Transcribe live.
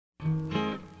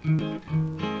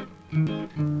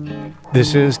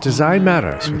This is Design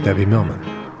Matters with Debbie Millman.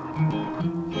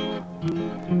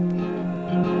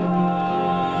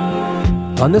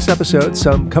 On this episode,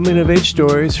 some coming-of-age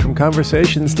stories from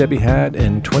conversations Debbie had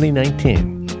in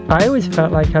 2019. I always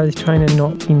felt like I was trying to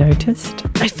not be noticed.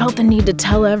 I felt the need to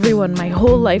tell everyone my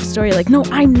whole life story. Like, no,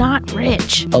 I'm not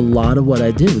rich. A lot of what I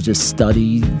did was just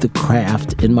study the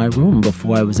craft in my room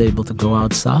before I was able to go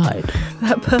outside.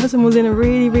 That person was in a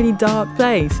really, really dark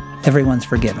place. Everyone's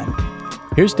forgiven.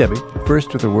 Here's Debbie,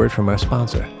 first with a word from our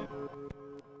sponsor.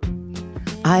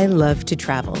 I love to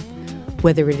travel,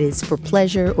 whether it is for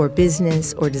pleasure or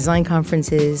business or design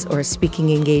conferences or speaking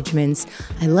engagements.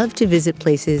 I love to visit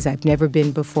places I've never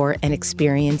been before and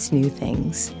experience new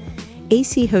things.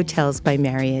 AC Hotels by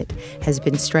Marriott has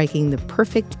been striking the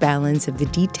perfect balance of the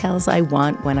details I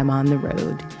want when I'm on the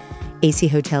road. AC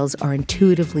Hotels are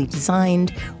intuitively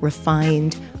designed,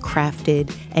 refined,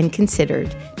 crafted, and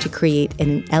considered to create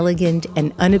an elegant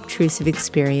and unobtrusive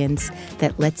experience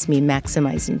that lets me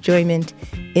maximize enjoyment,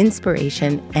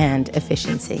 inspiration, and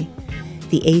efficiency.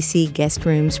 The AC guest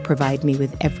rooms provide me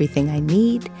with everything I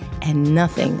need and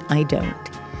nothing I don't.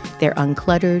 They're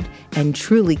uncluttered and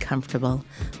truly comfortable,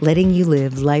 letting you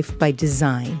live life by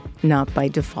design, not by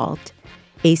default.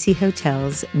 AC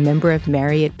Hotels, member of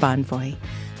Marriott Bonvoy,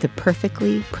 the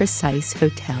perfectly precise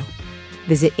hotel.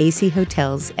 Visit AC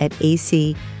Hotels at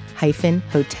ac-hotels.com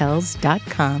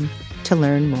to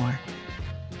learn more.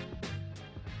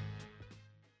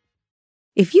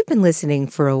 If you've been listening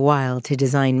for a while to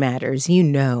Design Matters, you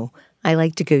know I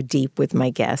like to go deep with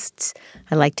my guests.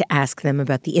 I like to ask them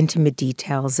about the intimate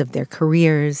details of their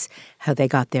careers, how they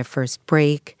got their first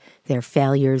break, their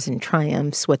failures and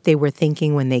triumphs, what they were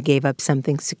thinking when they gave up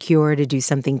something secure to do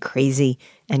something crazy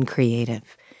and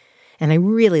creative. And I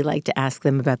really like to ask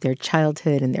them about their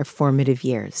childhood and their formative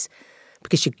years,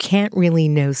 because you can't really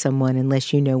know someone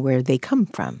unless you know where they come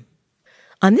from.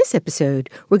 On this episode,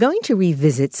 we're going to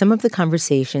revisit some of the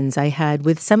conversations I had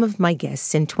with some of my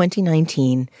guests in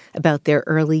 2019 about their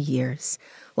early years.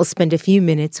 We'll spend a few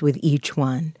minutes with each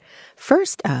one.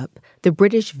 First up, the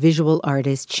British visual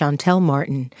artist Chantel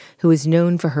Martin, who is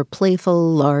known for her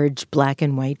playful, large black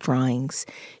and white drawings.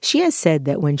 She has said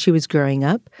that when she was growing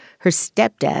up, her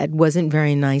stepdad wasn't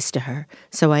very nice to her,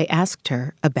 so I asked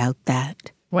her about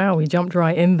that. Wow, we jumped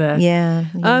right in there. Yeah.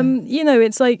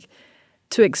 It's like,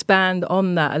 to expand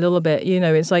on that a little bit,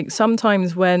 it's like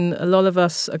sometimes when a lot of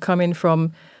us are coming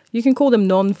from, you can call them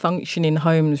non-functioning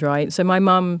homes, right? So my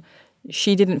mum,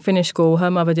 she didn't finish school.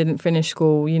 Her mother didn't finish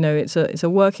school. It's a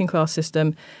working class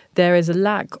system. There is a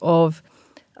lack of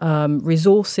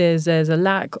resources. There's a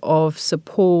lack of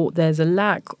support. There's a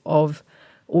lack of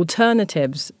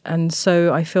alternatives. And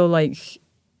so I feel like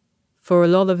for a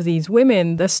lot of these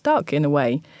women, they're stuck in a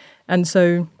way. And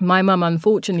so my mum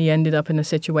unfortunately ended up in a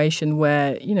situation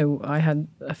where, I had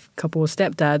a couple of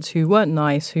stepdads who weren't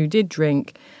nice, who did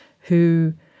drink,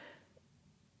 who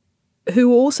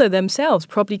also themselves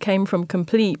probably came from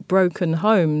complete broken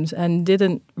homes and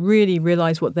didn't really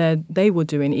realize what they were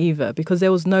doing either, because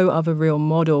there was no other real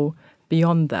model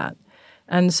beyond that.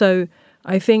 And so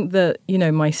I think that,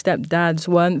 my stepdads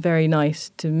weren't very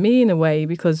nice to me in a way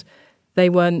because they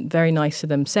weren't very nice to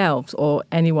themselves or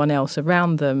anyone else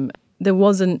around them. There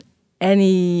wasn't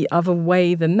any other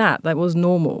way than that. That was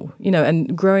normal,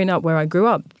 and growing up where I grew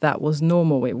up, that was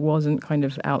normal. It wasn't kind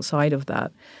of outside of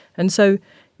that. And so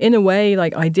in a way,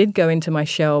 like, I did go into my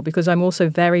shell because I'm also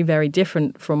very, very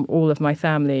different from all of my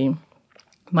family.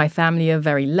 My family are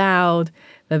very loud.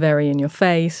 They're very in your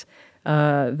face.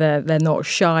 They're not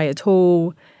shy at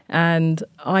all. And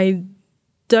I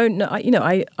don't know,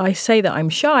 I say that I'm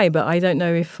shy, but I don't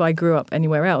know if I grew up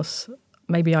anywhere else.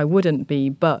 Maybe I wouldn't be,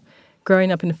 but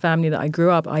growing up in the family that I grew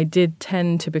up, I did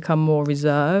tend to become more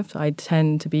reserved. I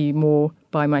tend to be more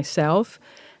by myself.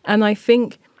 And I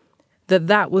think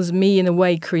that was me, in a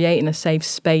way, creating a safe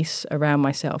space around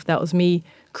myself. That was me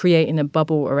creating a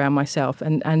bubble around myself.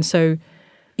 And so,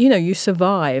 you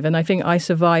survive. And I think I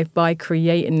survived by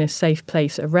creating this safe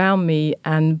place around me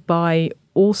and by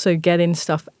also getting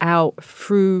stuff out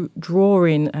through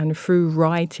drawing and through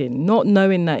writing, not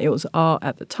knowing that it was art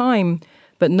at the time,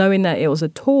 but knowing that it was a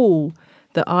tool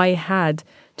that I had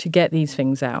to get these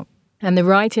things out. And the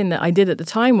writing that I did at the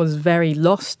time was very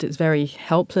lost. It's very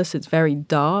helpless. It's very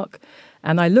dark.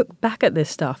 And I look back at this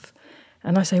stuff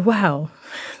and I say, wow,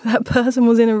 that person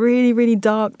was in a really, really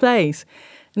dark place,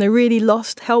 in a really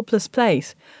lost, helpless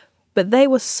place. But they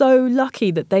were so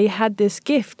lucky that they had this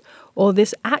gift or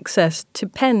this access to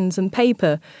pens and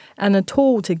paper and a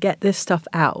tool to get this stuff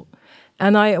out.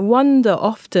 And I wonder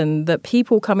often that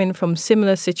people coming from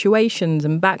similar situations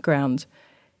and backgrounds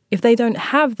if they don't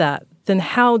have that, then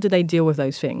how do they deal with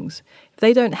those things? If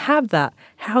they don't have that,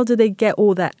 how do they get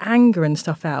all that anger and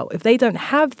stuff out? If they don't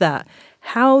have that,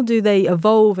 how do they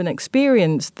evolve and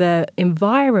experience their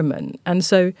environment? And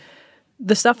so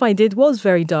the stuff I did was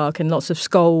very dark and lots of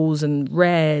skulls and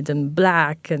red and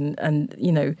black and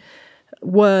you know,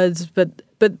 words. But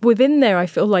within there, I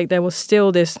feel like there was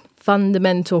still this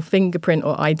fundamental fingerprint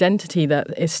or identity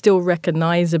that is still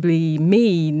recognizably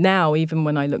me now, even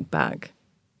when I look back.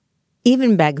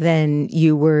 Even back then,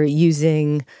 you were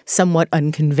using somewhat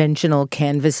unconventional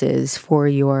canvases for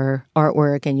your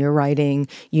artwork and your writing.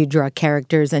 You draw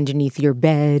characters underneath your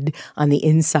bed, on the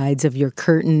insides of your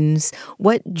curtains.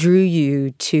 What drew you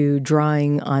to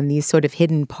drawing on these sort of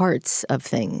hidden parts of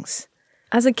things?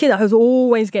 As a kid, I was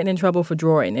always getting in trouble for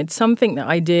drawing. It's something that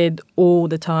I did all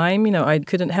the time. You know, I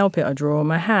couldn't help it. I draw on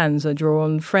my hands. I draw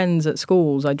on friends at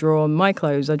schools. I draw on my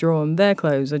clothes. I draw on their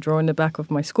clothes. I draw on the back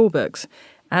of my school books.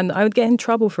 And I would get in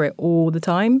trouble for it all the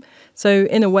time. So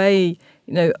in a way,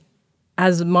 you know,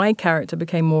 as my character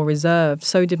became more reserved,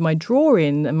 so did my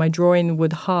drawing, and my drawing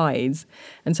would hide.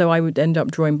 And so I would end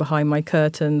up drawing behind my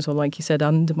curtains or, like you said,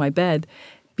 under my bed,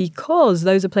 because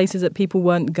those are places that people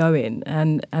weren't going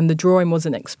and the drawing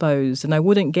wasn't exposed. And I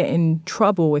wouldn't get in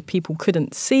trouble if people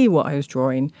couldn't see what I was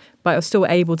drawing, but I was still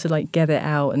able to like get it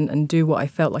out and do what I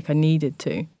felt like I needed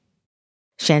to.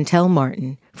 Chantel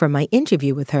Martin from my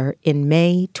interview with her in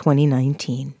May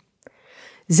 2019.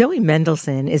 Zoe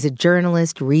Mendelson is a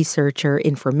journalist, researcher,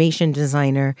 information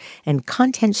designer, and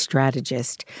content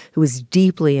strategist who is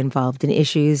deeply involved in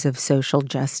issues of social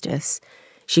justice.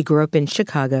 She grew up in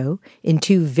Chicago in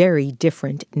two very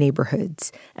different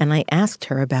neighborhoods, and I asked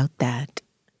her about that.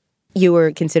 You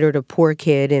were considered a poor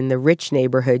kid in the rich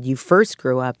neighborhood you first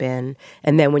grew up in,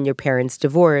 and then when your parents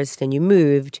divorced and you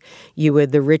moved, you were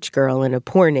the rich girl in a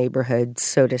poor neighborhood,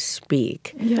 so to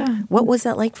speak. Yeah. What was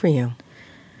that like for you?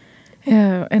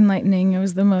 Yeah, enlightening. It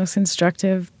was the most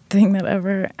instructive thing that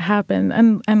ever happened,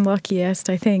 and luckiest,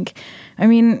 I think. I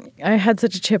mean, I had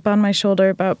such a chip on my shoulder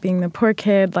about being the poor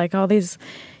kid, like all these,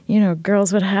 you know,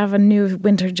 girls would have a new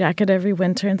winter jacket every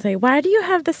winter and say, "Why do you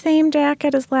have the same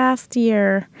jacket as last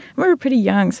year?" We were pretty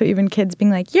young, so even kids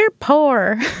being like, "You're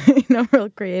poor," you know, real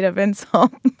creative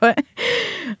insult. But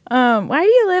why do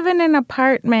you live in an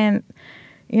apartment?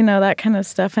 You know, that kind of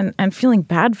stuff, and feeling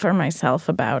bad for myself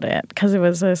about it because it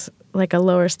was this, like a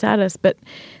lower status. But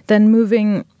then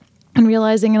moving and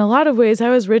realizing in a lot of ways I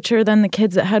was richer than the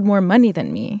kids that had more money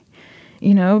than me.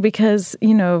 You know, because,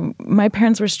 you know, my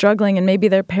parents were struggling and maybe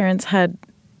their parents had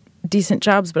decent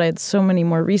jobs, but I had so many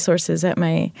more resources at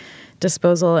my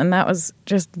disposal. And that was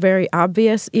just very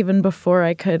obvious even before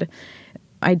I could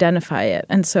identify it.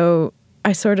 And so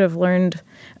I sort of learned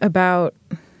about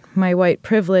my white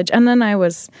privilege. And then I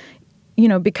was, you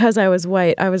know, because I was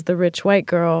white, I was the rich white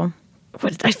girl.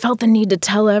 I felt the need to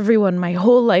tell everyone my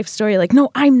whole life story. Like,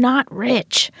 no, I'm not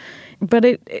rich. But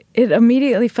it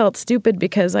immediately felt stupid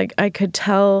because I could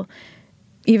tell,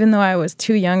 even though I was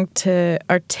too young to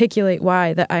articulate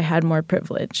why, that I had more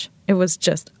privilege. It was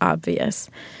just obvious.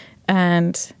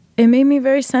 And it made me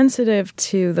very sensitive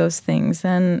to those things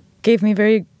and gave me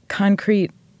very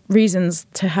concrete reasons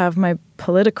to have my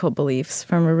political beliefs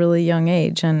from a really young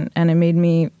age. And it made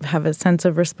me have a sense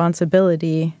of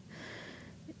responsibility.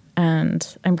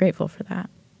 And I'm grateful for that.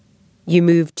 You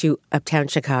moved to uptown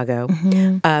Chicago.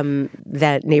 Mm-hmm.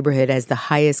 That neighborhood has the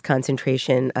highest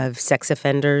concentration of sex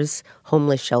offenders,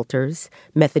 homeless shelters,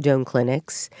 methadone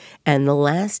clinics, and the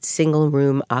last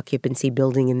single-room occupancy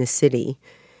building in the city.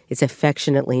 It's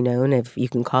affectionately known, if you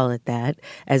can call it that,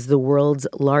 as the world's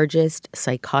largest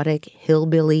psychotic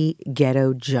hillbilly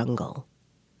ghetto jungle.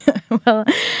 Well,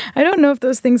 I don't know if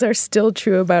those things are still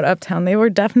true about Uptown. They were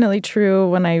definitely true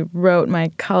when I wrote my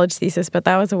college thesis, but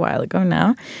that was a while ago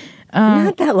now.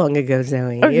 Not that long ago,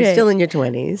 Zoe. Okay. You're still in your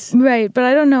 20s. Right, but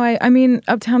I don't know. I mean,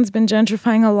 Uptown's been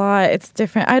gentrifying a lot. It's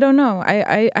different. I don't know.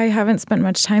 I haven't spent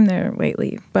much time there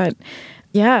lately. But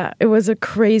yeah, it was a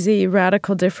crazy,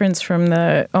 radical difference from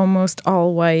the almost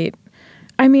all-white.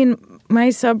 I mean, my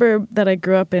suburb that I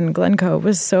grew up in, Glencoe,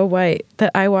 was so white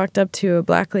that I walked up to a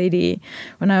black lady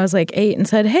when I was like 8 and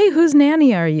said, "Hey, whose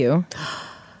nanny are you?"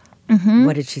 Mm-hmm.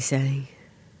 What did she say?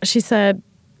 She said,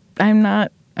 "I'm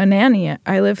not a nanny.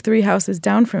 I live 3 houses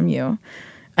down from you."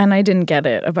 And I didn't get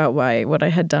it about why what I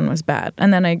had done was bad.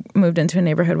 And then I moved into a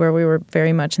neighborhood where we were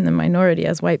very much in the minority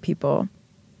as white people.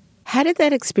 How did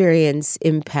that experience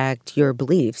impact your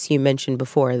beliefs? You mentioned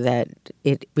before that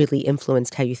it really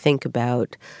influenced how you think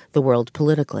about the world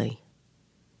politically.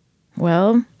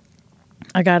 Well,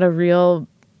 I got a real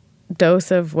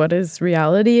dose of what is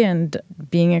reality and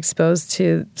being exposed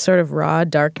to sort of raw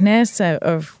darkness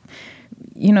of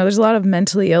there's a lot of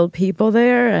mentally ill people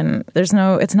there, and it's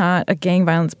not a gang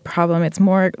violence problem. It's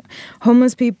more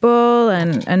homeless people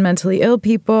and mentally ill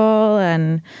people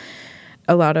and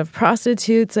a lot of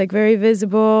prostitutes, like very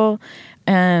visible,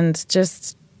 and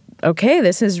just, okay,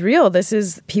 this is real. This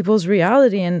is people's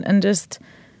reality, and just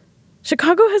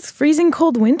Chicago has freezing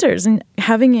cold winters, and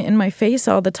having it in my face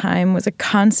all the time was a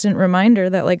constant reminder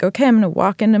that, like, okay, I'm going to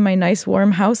walk into my nice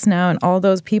warm house now, and all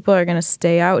those people are going to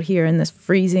stay out here in this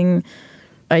freezing,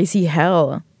 icy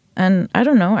hell. And I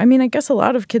don't know. I mean, I guess a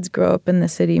lot of kids grow up in the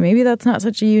city. Maybe that's not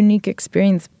such a unique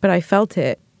experience, but I felt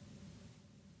it.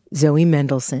 Zoe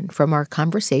Mendelson from our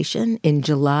conversation in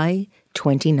July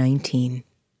 2019.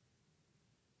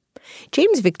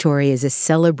 James Victore is a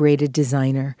celebrated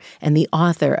designer and the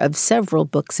author of several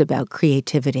books about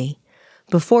creativity.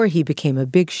 Before he became a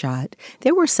big shot,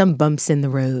 there were some bumps in the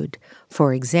road.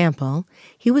 For example,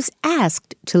 he was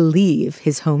asked to leave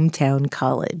his hometown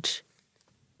college.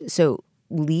 So,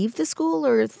 leave the school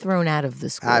or thrown out of the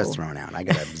school? I was thrown out. I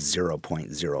got a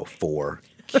 0.04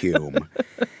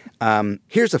 cum.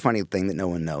 Here's a funny thing that no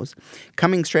one knows.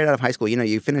 Coming straight out of high school,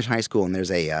 you finish high school and there's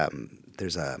a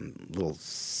little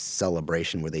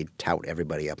celebration where they tout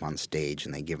everybody up on stage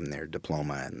and they give them their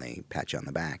diploma and they pat you on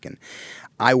the back. And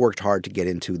I worked hard to get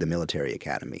into the military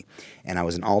academy, and I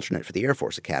was an alternate for the Air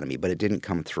Force Academy, but it didn't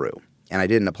come through, and I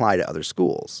didn't apply to other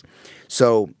schools.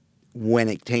 So when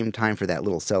it came time for that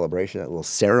little celebration, that little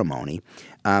ceremony,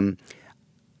 I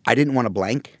didn't want a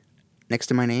blank next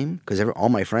to my name because all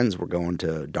my friends were going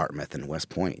to Dartmouth and West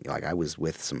Point. Like, I was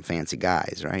with some fancy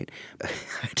guys, right?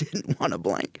 I didn't want a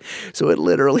blank. So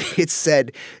it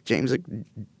said, Jim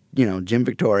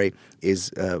Victore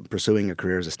is pursuing a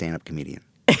career as a stand-up comedian.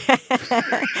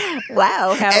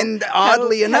 Wow. And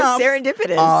oddly enough,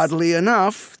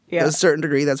 serendipitous. To a certain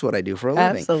degree, that's what I do for a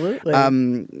living.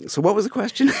 Absolutely. So what was the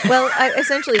question? Well,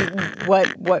 essentially,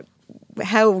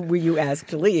 how were you asked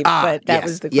to leave? But that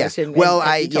was the question. Yes.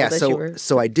 Well,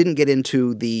 so I didn't get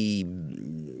into the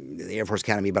Air Force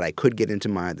Academy, but I could get into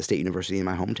the State University in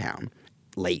my hometown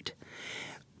late.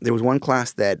 There was one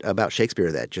class about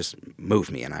Shakespeare that just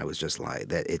moved me, and I was just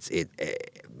like,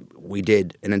 we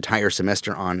did an entire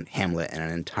semester on Hamlet and an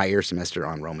entire semester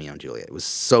on Romeo and Juliet. It was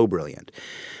so brilliant.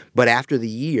 But after the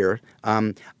year,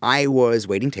 I was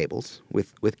waiting tables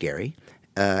with Gary.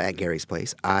 At Gary's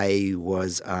place. I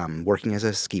was working as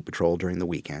a ski patrol during the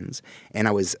weekends, and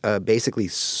I was basically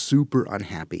super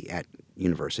unhappy at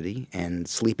university and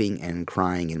sleeping and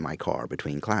crying in my car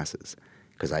between classes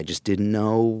because I just didn't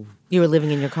know. You were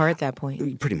living in your car at that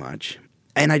point? Pretty much.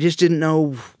 And I just didn't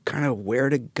know kind of where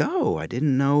to go. I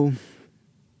didn't know.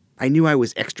 I knew I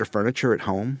was extra furniture at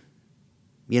home,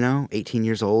 18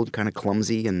 years old, kind of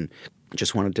clumsy, and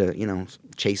just wanted to,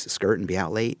 chase a skirt and be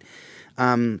out late.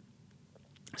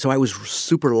 So I was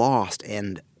super lost,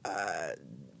 and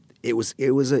it was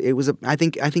I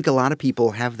think a lot of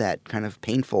people have that kind of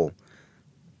painful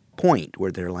point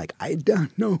where they're like, I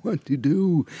don't know what to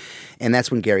do, and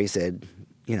that's when Gary said,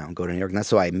 go to New York. And that's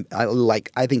so I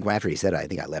think after he said it, I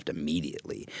think I left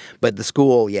immediately. But the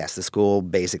school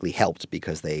basically helped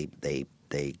because they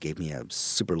gave me a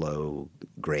super low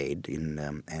grade and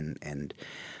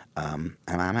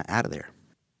I'm out of there.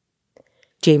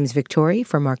 James Victore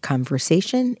from our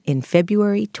conversation in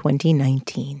February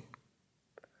 2019.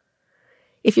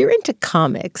 If you're into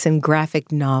comics and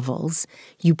graphic novels,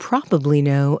 you probably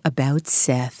know about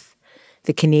Seth.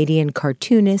 The Canadian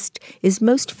cartoonist is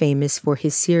most famous for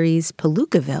his series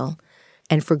Palookaville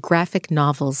and for graphic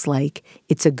novels like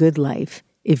It's a Good Life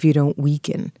If You Don't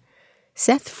Weaken.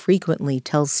 Seth frequently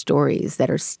tells stories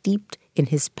that are steeped in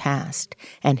his past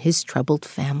and his troubled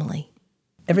family.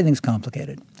 Everything's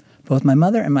complicated. Both my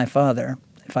mother and my father,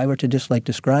 if I were to just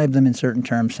describe them in certain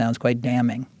terms, sounds quite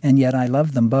damning. And yet I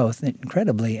love them both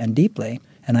incredibly and deeply,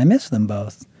 and I miss them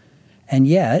both. And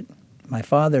yet my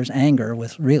father's anger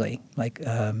was really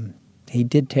he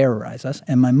did terrorize us.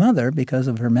 And my mother, because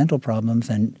of her mental problems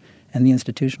and the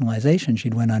institutionalization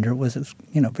she'd went under, was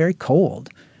very cold.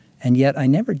 And yet I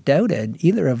never doubted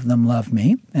either of them loved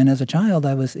me. And as a child,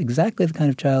 I was exactly the kind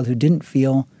of child who didn't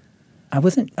feel. I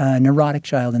wasn't a neurotic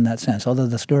child in that sense, although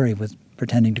the story with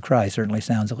pretending to cry certainly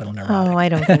sounds a little neurotic. Oh, I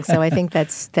don't think so. I think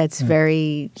that's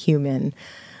very human.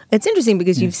 It's interesting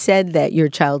because you've said that your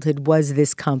childhood was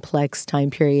this complex time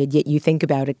period, yet you think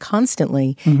about it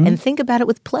constantly and think about it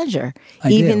with pleasure,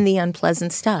 even the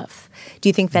unpleasant stuff. Do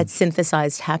you think that's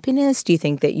synthesized happiness? Do you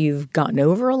think that you've gotten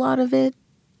over a lot of it?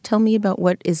 Tell me about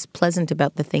what is pleasant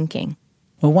about the thinking.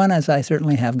 Well, one is I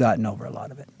certainly have gotten over a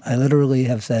lot of it. I literally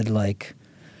have said,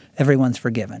 everyone's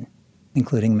forgiven,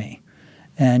 including me.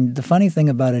 And the funny thing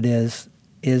about it is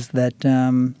that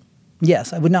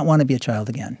Yes, I would not want to be a child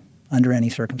again under any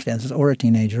circumstances, or a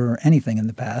teenager, or anything in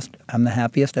the past. I'm the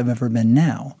happiest I've ever been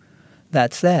now.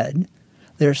 That said,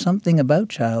 there's something about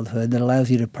childhood that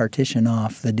allows you to partition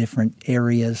off the different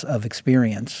areas of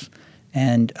experience.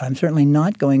 And I'm certainly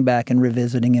not going back and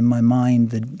revisiting in my mind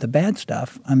the bad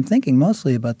stuff. I'm thinking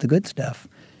mostly about the good stuff.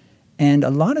 And a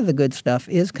lot of the good stuff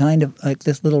is kind of like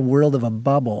this little world of a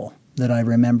bubble that I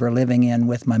remember living in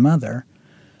with my mother.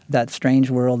 That strange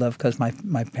world of, because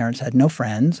my parents had no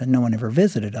friends and no one ever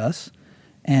visited us,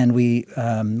 and we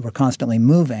were constantly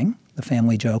moving. The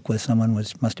family joke was someone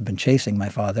must have been chasing my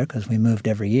father because we moved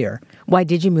every year. Why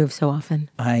did you move so often?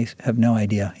 I have no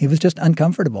idea. He was just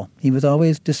uncomfortable. He was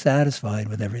always dissatisfied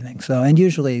with everything. So, and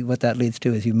usually what that leads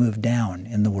to is you move down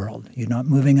in the world. You're not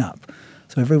moving up.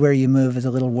 So everywhere you move is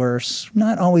a little worse,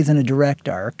 not always in a direct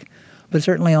arc, but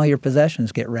certainly all your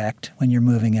possessions get wrecked when you're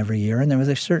moving every year. And there was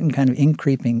a certain kind of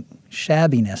increasing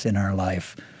shabbiness in our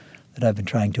life that I've been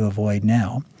trying to avoid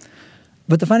now.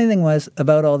 But the funny thing was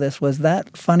about all this was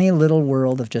that funny little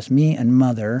world of just me and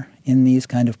Mother in these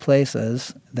kind of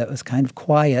places that was kind of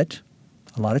quiet,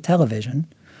 a lot of television,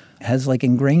 has like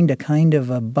ingrained a kind of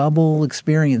a bubble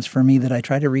experience for me that I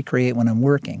try to recreate when I'm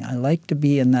working. I like to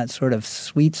be in that sort of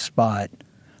sweet spot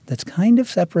that's kind of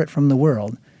separate from the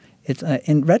world. It's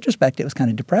in retrospect, it was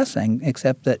kind of depressing,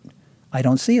 except that I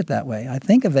don't see it that way. I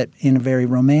think of it in a very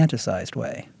romanticized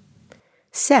way.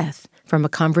 Seth, from a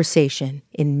conversation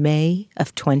in May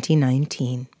of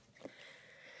 2019.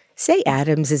 Say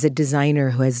Adams is a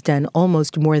designer who has done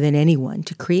almost more than anyone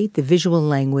to create the visual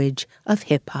language of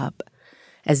hip-hop.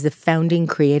 As the founding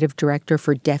creative director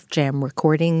for Def Jam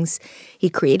Recordings, he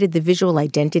created the visual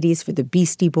identities for the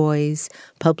Beastie Boys,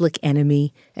 Public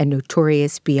Enemy, and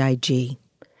Notorious B.I.G.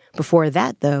 Before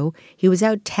that, though, he was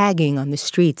out tagging on the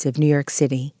streets of New York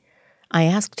City. I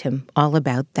asked him all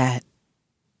about that.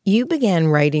 You began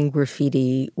writing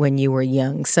graffiti when you were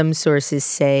young. Some sources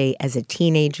say as a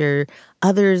teenager,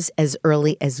 others as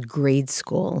early as grade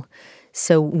school.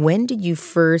 So when did you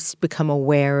first become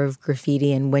aware of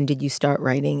graffiti and when did you start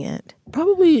writing it?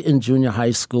 Probably in junior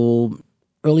high school,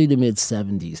 early to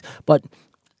mid-'70s. But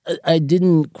I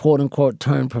didn't, quote-unquote,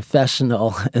 turn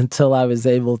professional until I was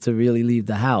able to really leave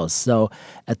the house. So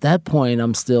at that point,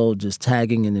 I'm still just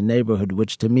tagging in the neighborhood,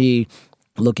 which to me,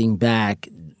 looking back,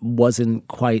 wasn't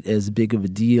quite as big of a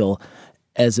deal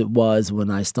as it was when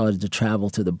I started to travel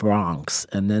to the Bronx.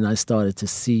 And then I started to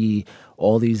see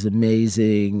all these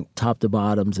amazing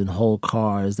top-to-bottoms and whole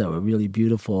cars that were really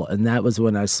beautiful. And that was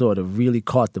when I sort of really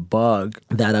caught the bug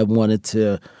that I wanted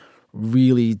to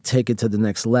really take it to the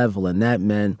next level. And that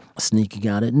meant sneaking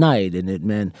out at night, and it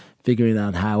meant figuring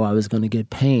out how I was going to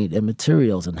get paint and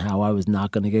materials and how I was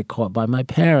not going to get caught by my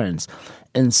parents.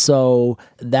 And so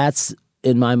that's,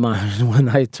 in my mind, when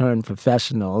I turned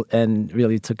professional and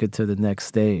really took it to the next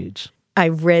stage. I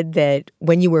read that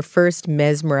when you were first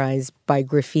mesmerized by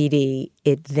graffiti,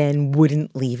 it then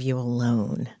wouldn't leave you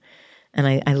alone. And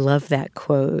I love that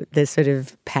quote, the sort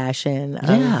of passion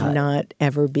of not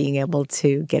ever being able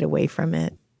to get away from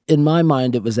it. In my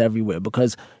mind, it was everywhere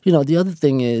because, the other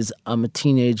thing is I'm a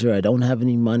teenager. I don't have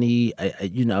any money.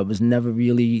 I was never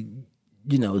really,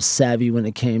 savvy when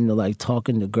it came to like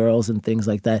talking to girls and things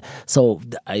like that. So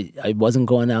I wasn't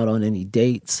going out on any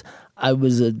dates. I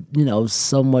was a,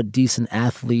 somewhat decent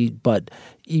athlete, but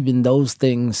even those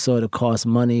things sort of cost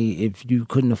money if you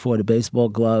couldn't afford a baseball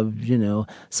glove,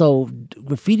 So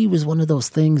graffiti was one of those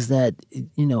things that,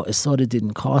 it sort of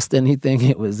didn't cost anything.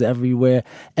 It was everywhere.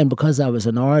 And because I was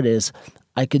an artist,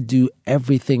 I could do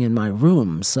everything in my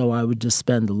room. So I would just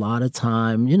spend a lot of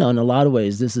time, in a lot of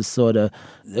ways, this is sort of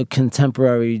a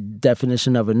contemporary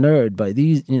definition of a nerd by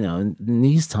these, in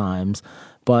these times.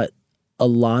 But a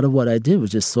lot of what I did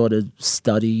was just sort of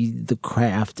study the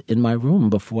craft in my room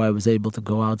before I was able to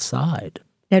go outside.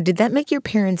 Now, did that make your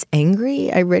parents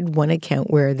angry? I read one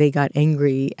account where they got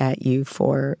angry at you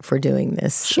for doing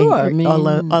this. Sure,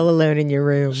 all alone in your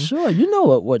room. Sure, you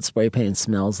know what spray paint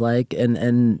smells like,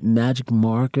 and magic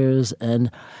markers,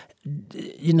 and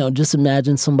just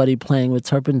imagine somebody playing with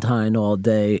turpentine all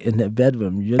day in their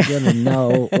bedroom. You're gonna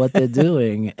know what they're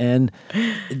doing, and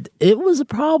it was a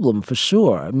problem for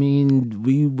sure.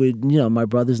 We would, my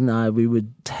brothers and I, we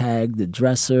would tag the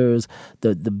dressers,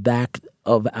 the back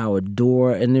of our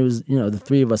door, and there was, the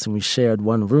three of us, and we shared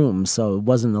one room, so it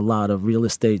wasn't a lot of real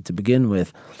estate to begin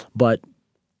with. But,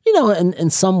 in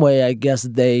some way, I guess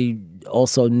they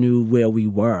also knew where we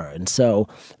were. And so,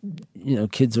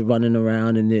 kids are running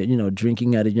around and they're,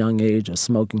 drinking at a young age or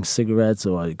smoking cigarettes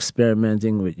or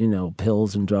experimenting with,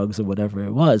 pills and drugs or whatever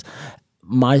it was.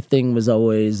 My thing was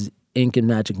always, ink and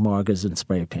magic markers and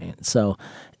spray paint. So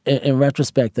in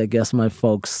retrospect, I guess my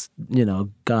folks,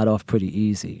 got off pretty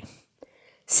easy.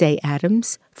 Say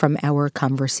Adams from our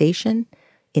conversation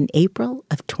in April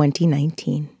of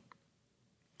 2019.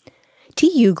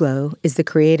 T. Uglow is the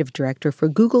creative director for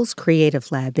Google's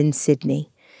Creative Lab in Sydney.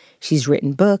 She's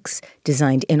written books,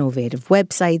 designed innovative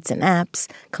websites and apps,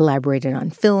 collaborated on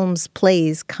films,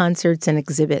 plays, concerts, and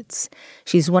exhibits.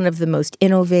 She's one of the most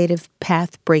innovative,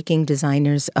 path-breaking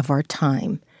designers of our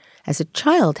time. As a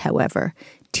child, however,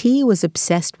 T was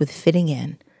obsessed with fitting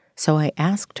in, so I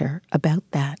asked her about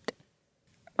that.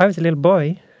 I was a little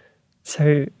boy,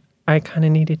 so I kind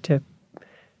of needed to,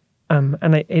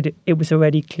 it was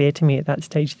already clear to me at that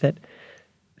stage that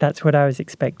that's what I was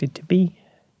expected to be.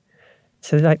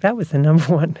 So that was the number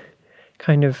one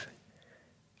kind of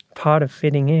part of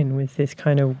fitting in, was this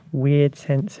kind of weird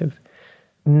sense of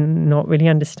not really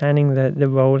understanding the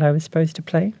role I was supposed to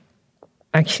play.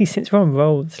 Actually, since we're on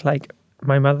roles, like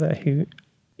my mother, who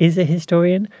is a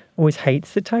historian, always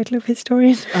hates the title of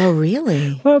historian. Oh,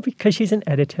 really? Well, because she's an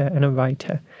editor and a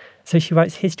writer. So she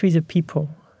writes histories of people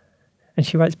and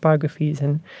she writes biographies.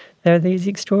 And there are these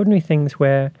extraordinary things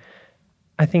where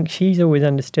I think she's always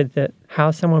understood that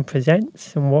how someone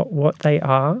presents and what they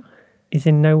are is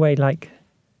in no way like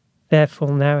their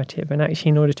full narrative. And actually,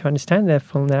 in order to understand their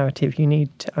full narrative, you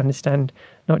need to understand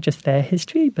not just their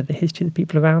history, but the history of the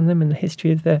people around them and the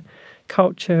history of the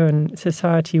culture and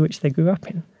society which they grew up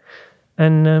in.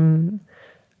 And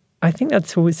I think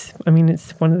that's always,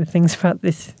 it's one of the things about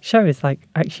this show is like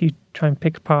actually try and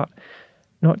pick apart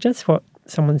not just what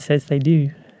someone says they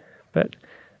do, but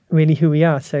really who we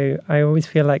are. So I always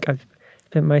feel like I've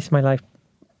spent most of my life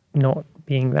not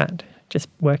being that, just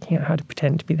working out how to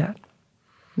pretend to be that.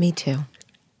 Me too.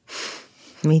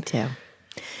 Me too.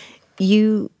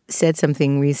 You said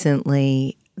something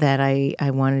recently that I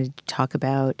wanted to talk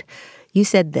about. You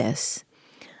said this: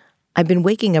 I've been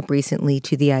waking up recently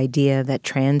to the idea that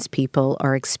trans people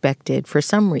are expected, for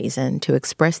some reason, to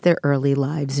express their early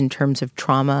lives in terms of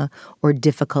trauma or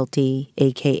difficulty,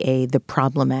 a.k.a. the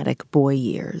problematic boy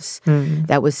years.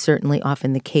 That was certainly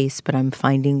often the case, but I'm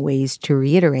finding ways to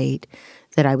reiterate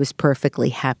that I was perfectly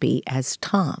happy as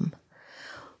Tom.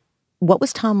 What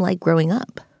was Tom like growing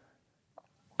up?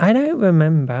 I don't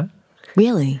remember.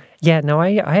 Really? Yeah, no,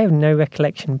 I have no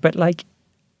recollection, but like,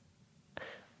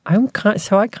 I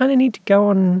kind of need to go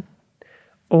on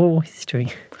all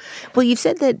history. Well, you've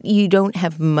said that you don't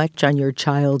have much on your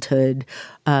childhood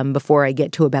before I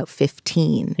get to about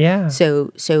 15. Yeah.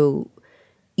 So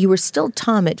you were still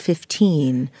Tom at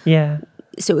 15. Yeah.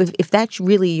 So if that's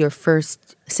really your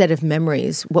first set of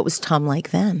memories, what was Tom like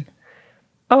then?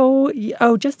 Oh,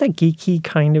 just a geeky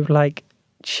kind of like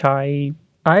shy.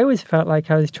 I always felt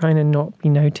like I was trying to not be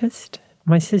noticed.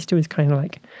 My sister was kind of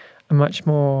like a much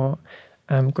more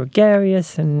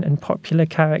gregarious and popular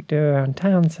character around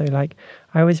town. So like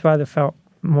I always rather felt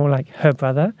more like her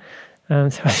brother. So I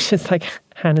was just like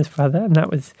Hannah's brother, and that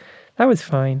was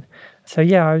fine. So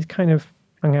yeah, I was kind of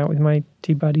hung out with my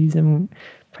two buddies and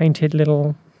painted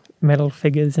little metal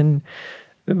figures and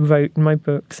wrote in my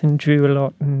books and drew a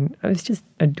lot. And I was just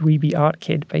a dweeby art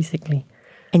kid, basically.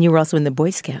 And you were also in the Boy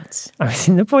Scouts. I was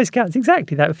in the Boy Scouts,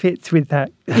 exactly. That fits with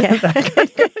that, yeah. that kind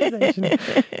of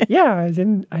conversation. Yeah,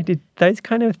 I did those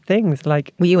kind of things.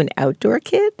 Like, were you an outdoor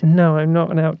kid? No, I'm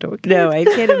not an outdoor kid. No, I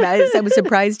can't imagine. I was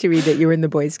surprised to read that you were in the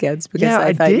Boy Scouts because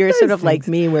I thought you're sort of like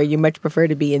me where you much prefer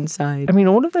to be inside. I mean,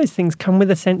 all of those things come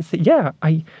with a sense that, yeah,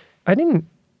 I didn't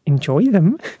enjoy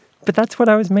them, but that's what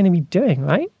I was meant to be doing,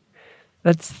 right?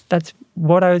 That's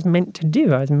what I was meant to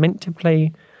do. I was meant to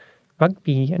play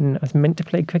rugby, and I was meant to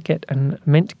play cricket, and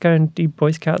meant to go and do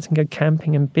Boy Scouts and go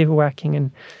camping and bivouacking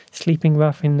and sleeping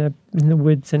rough in the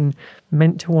woods, and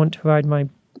meant to want to ride my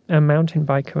mountain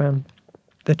bike around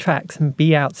the tracks and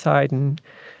be outside and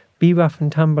be rough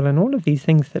and tumble and all of these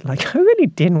things that like I really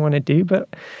didn't want to do,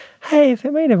 but hey, if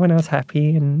it made everyone else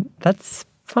happy, and that's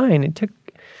fine.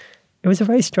 It was a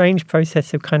very strange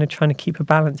process of kind of trying to keep a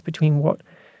balance between what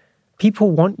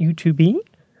people want you to be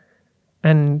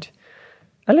and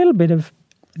a little bit of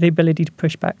the ability to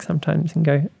push back sometimes and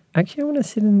go, actually, I want to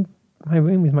sit in my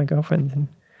room with my girlfriends and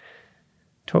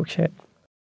talk shit.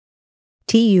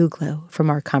 T. Uglow from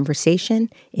our conversation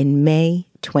in May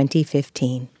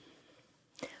 2015.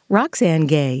 Roxane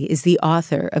Gay is the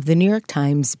author of the New York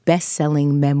Times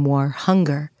best-selling memoir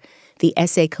Hunger, the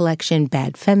essay collection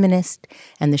Bad Feminist,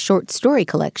 and the short story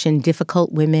collection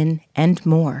Difficult Women, and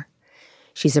more.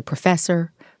 She's a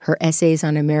professor. Her essays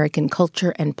on American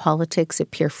culture and politics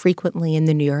appear frequently in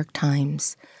the New York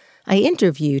Times. I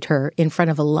interviewed her in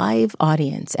front of a live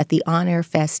audience at the On Air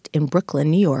Fest in Brooklyn,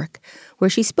 New York, where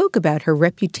she spoke about her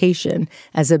reputation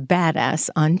as a badass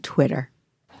on Twitter.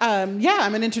 Yeah,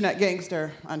 I'm an internet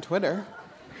gangster on Twitter.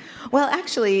 Well,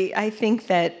 actually, I think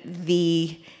that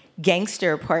the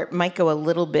gangster part might go a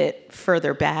little bit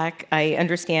further back. I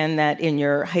understand that in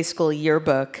your high school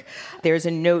yearbook, there's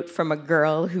a note from a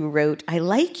girl who wrote, "I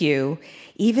like you,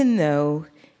 even though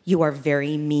you are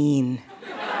very mean."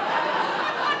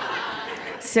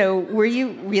 So were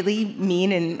you really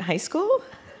mean in high school?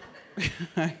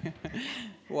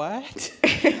 What?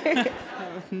 I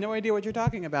have no idea what you're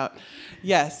talking about.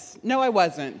 Yes. No, I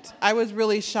wasn't. I was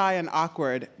really shy and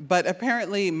awkward. But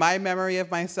apparently my memory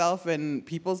of myself and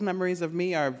people's memories of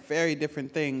me are very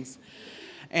different things.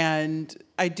 And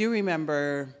I do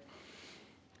remember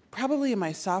probably in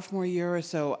my sophomore year or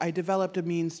so, I developed a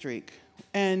mean streak.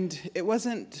 And it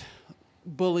wasn't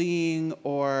bullying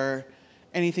or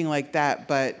anything like that,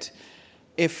 but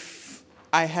if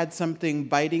I had something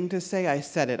biting to say, I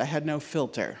said it. I had no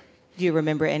filter. Do you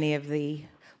remember any of the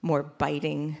more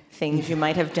biting things you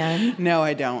might have done? No,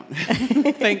 I don't.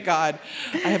 Thank God.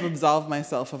 I have absolved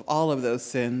myself of all of those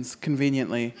sins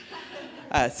conveniently.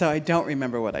 So I don't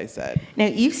remember what I said. Now,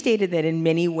 you've stated that in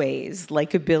many ways,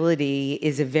 likability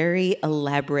is a very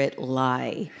elaborate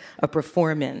lie, a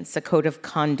performance, a code of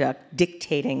conduct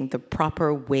dictating the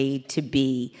proper way to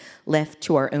be left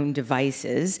to our own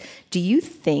devices. Do you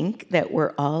think that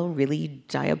we're all really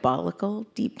diabolical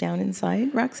deep down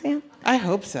inside, Roxanne? I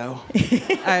hope so.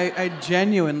 I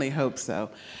genuinely hope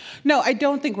so. No, I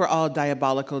don't think we're all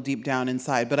diabolical deep down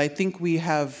inside, but I think we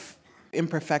have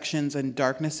imperfections and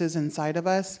darknesses inside of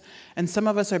us, and some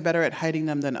of us are better at hiding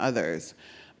them than others.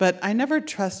 But I never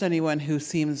trust anyone who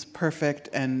seems perfect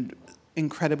and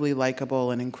incredibly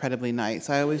likable and incredibly nice.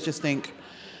 I always just think,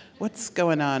 what's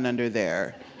going on under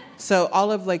there? So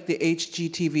all of like the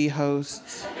HGTV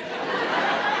hosts,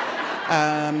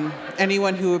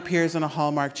 anyone who appears in a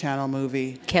Hallmark Channel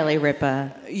movie. Kelly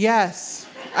Ripa. Yes.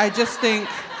 I just think...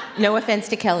 No offense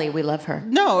to Kelly, we love her.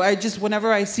 No,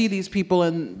 whenever I see these people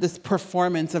in this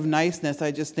performance of niceness,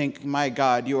 I just think, my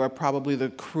God, you are probably the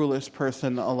cruelest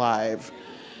person alive.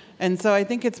 And so I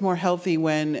think it's more healthy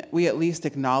when we at least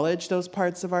acknowledge those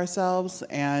parts of ourselves.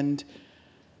 And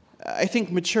I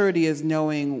think maturity is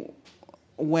knowing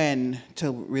when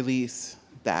to release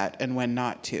that and when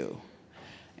not to.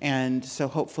 And so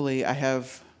hopefully I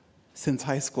have, since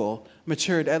high school,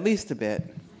 matured at least a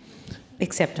bit.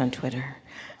 Except on Twitter.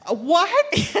 What?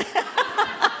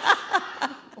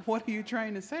 What are you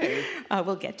trying to say?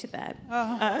 We'll get to that.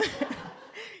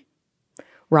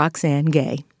 Roxane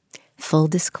Gay. Full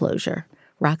disclosure,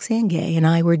 Roxane Gay and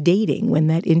I were dating when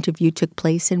that interview took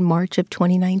place in March of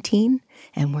 2019,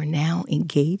 and we're now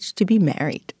engaged to be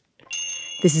married.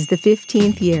 This is the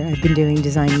 15th year I've been doing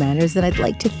Design Matters, and I'd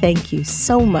like to thank you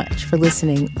so much for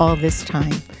listening all this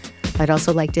time. I'd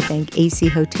also like to thank AC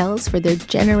Hotels for their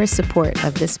generous support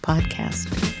of this podcast.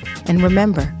 And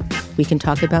remember, we can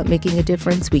talk about making a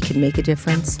difference, we can make a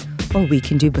difference, or we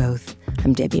can do both.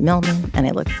 I'm Debbie Millman, and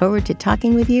I look forward to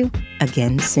talking with you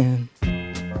again soon.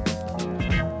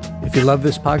 If you love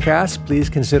this podcast, please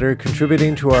consider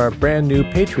contributing to our brand new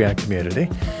Patreon community.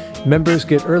 Members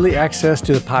get early access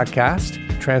to the podcast,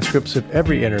 transcripts of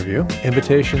every interview,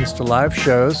 invitations to live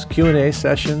shows, Q&A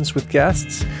sessions with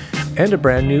guests, and a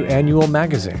brand new annual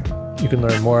magazine. You can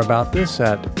learn more about this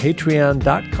at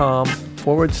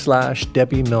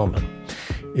patreon.com/Debbie Millman.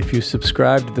 If you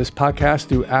subscribe to this podcast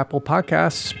through Apple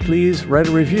Podcasts, please write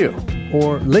a review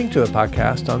or link to the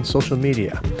podcast on social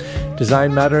media.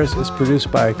 Design Matters is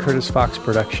produced by Curtis Fox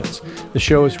Productions. The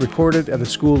show is recorded at the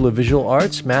School of Visual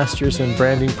Arts Masters in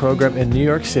Branding program in New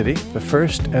York City, the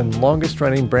first and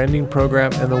longest-running branding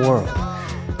program in the world.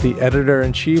 The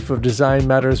editor-in-chief of Design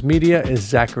Matters Media is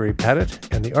Zachary Pettit,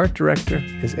 and the art director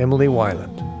is Emily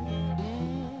Weiland.